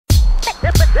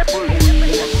Okay,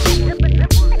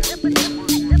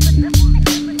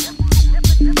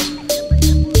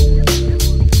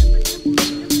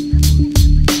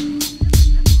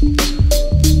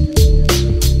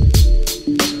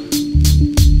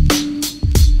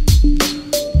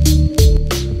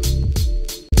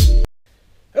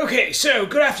 so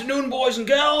good afternoon, boys and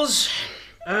girls.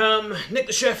 Nick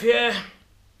the Chef here,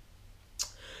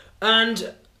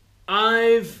 and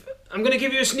I'm going to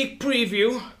give you a sneak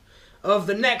preview of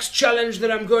the next challenge that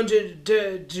I'm going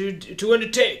to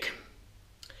undertake.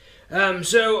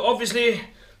 So obviously,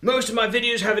 most of my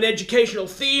videos have an educational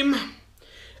theme,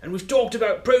 and we've talked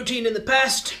about protein in the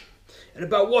past, and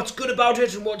about what's good about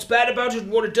it and what's bad about it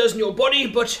and what it does in your body.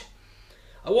 But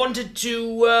I wanted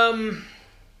to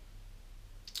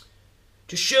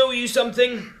show you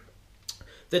something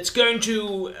that's going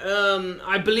to,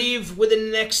 I believe, within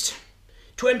the next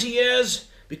 20 years,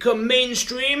 become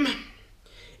mainstream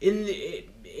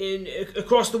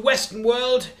across the Western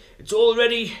world. It's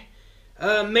already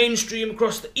mainstream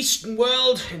across the Eastern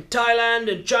world, in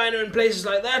Thailand and China and places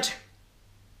like that.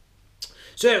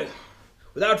 So,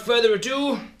 without further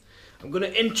ado, I'm going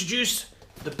to introduce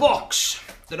the box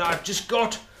that I've just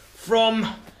got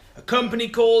from a company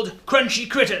called Crunchy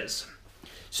Critters.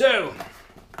 So,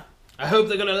 I hope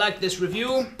they're going to like this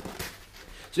review.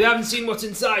 So you haven't seen what's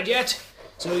inside yet,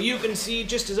 so you can see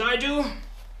just as I do.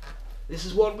 This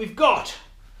is what we've got.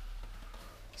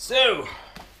 So,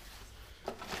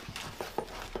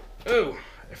 a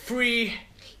free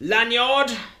lanyard.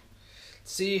 Let's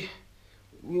see,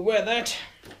 we wear that.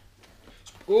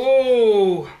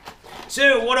 Oh,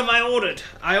 so what have I ordered?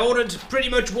 I ordered pretty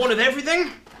much one of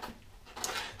everything.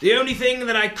 The only thing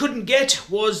that I couldn't get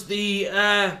was the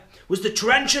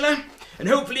tarantula, and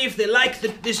hopefully if they like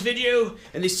this video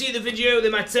and they see the video, they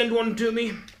might send one to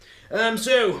me.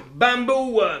 So, bamboo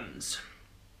worms.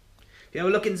 If you have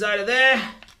a look inside of there,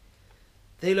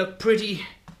 they look pretty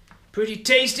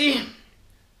tasty.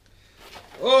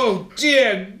 Oh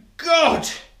dear God!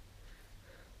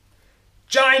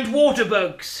 Giant water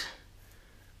bugs.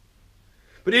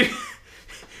 But if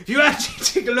you actually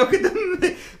take a look at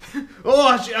them,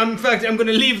 oh, actually, in fact, I'm going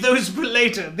to leave those for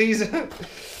later. These are,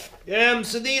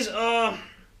 so these are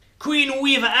queen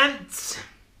weaver ants.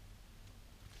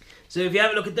 So if you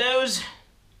have a look at those.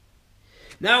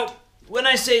 Now, when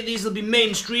I say these will be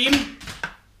mainstream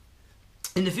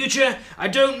in the future, I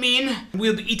don't mean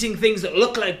we'll be eating things that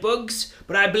look like bugs,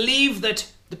 but I believe that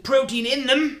the protein in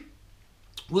them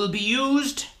will be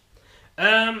used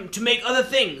to make other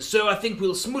things. So I think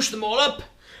we'll smush them all up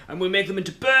and we'll make them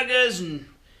into burgers and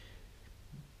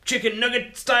chicken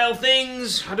nugget style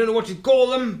things. I don't know what you'd call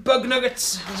them. Bug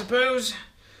nuggets, I suppose.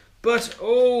 But,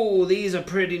 oh, these are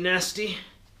pretty nasty.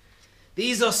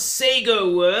 These are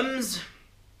sago worms.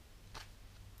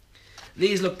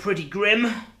 These look pretty grim,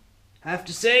 I have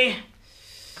to say.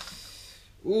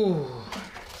 Ooh.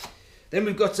 Then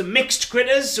we've got some mixed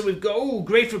critters. So we've got, oh,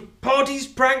 great for parties,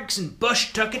 pranks, and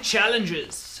bush tucker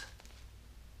challenges.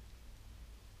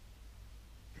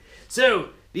 So,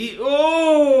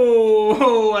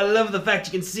 oh, I love the fact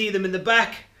you can see them in the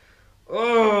back.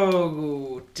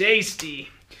 Oh, tasty.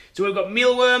 So we've got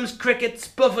mealworms, crickets,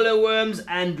 buffalo worms,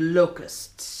 and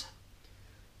locusts.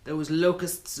 Those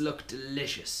locusts look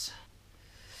delicious.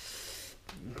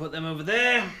 Put them over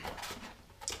there.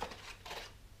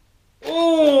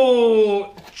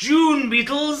 Oh, June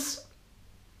beetles.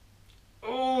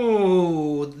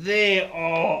 Oh, they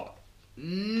are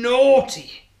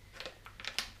naughty.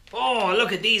 Oh,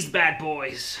 look at these bad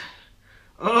boys.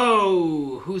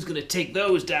 Oh, who's going to take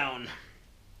those down?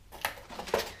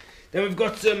 Then we've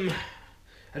got some,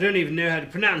 I don't even know how to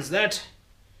pronounce that,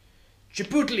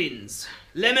 chipotlins,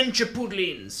 lemon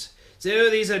chipotlins. So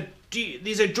these are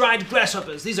dried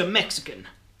grasshoppers. These are Mexican.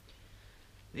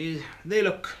 They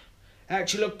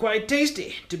actually look quite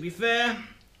tasty, to be fair,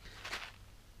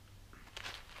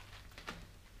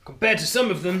 compared to some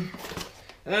of them.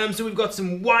 So we've got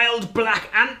some wild black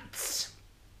ants.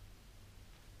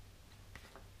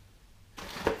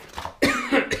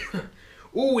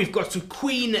 Oh, we've got some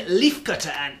queen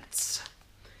leafcutter ants.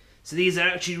 So these are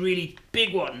actually really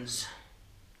big ones.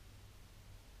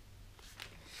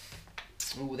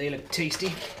 Oh, they look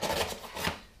tasty.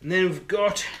 And then we've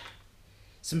got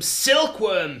some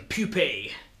silkworm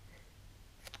pupae.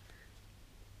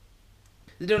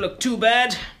 They don't look too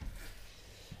bad.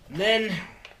 And then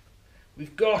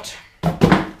we've got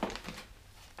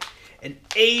an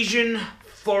Asian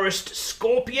forest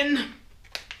scorpion.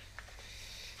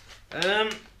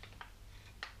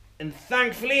 And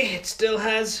thankfully it still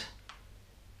has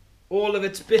all of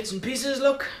its bits and pieces.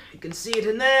 Look, you can see it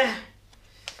in there.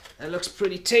 That looks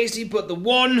pretty tasty, but the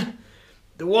one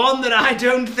that I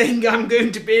don't think I'm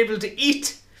going to be able to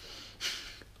eat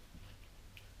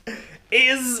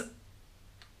is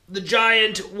the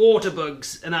giant water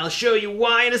bugs. And I'll show you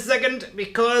why in a second,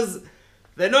 because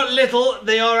they're not little,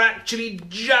 they are actually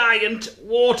giant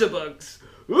water bugs.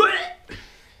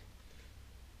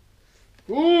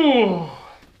 Ooh.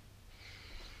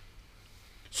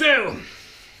 So,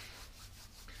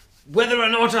 whether or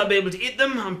not I'll be able to eat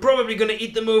them, I'm probably going to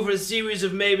eat them over a series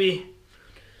of maybe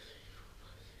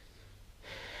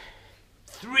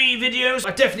 3 videos.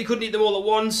 I definitely couldn't eat them all at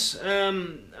once.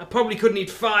 I probably couldn't eat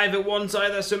 5 at once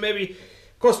either, so maybe,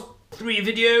 of course, 3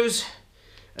 videos,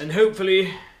 and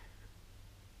hopefully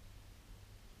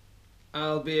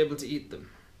I'll be able to eat them.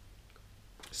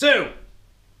 So,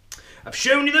 I've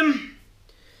shown you them.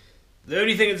 The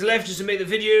only thing that's left is to make the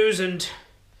videos and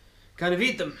kind of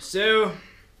eat them. So,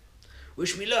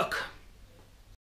 wish me luck.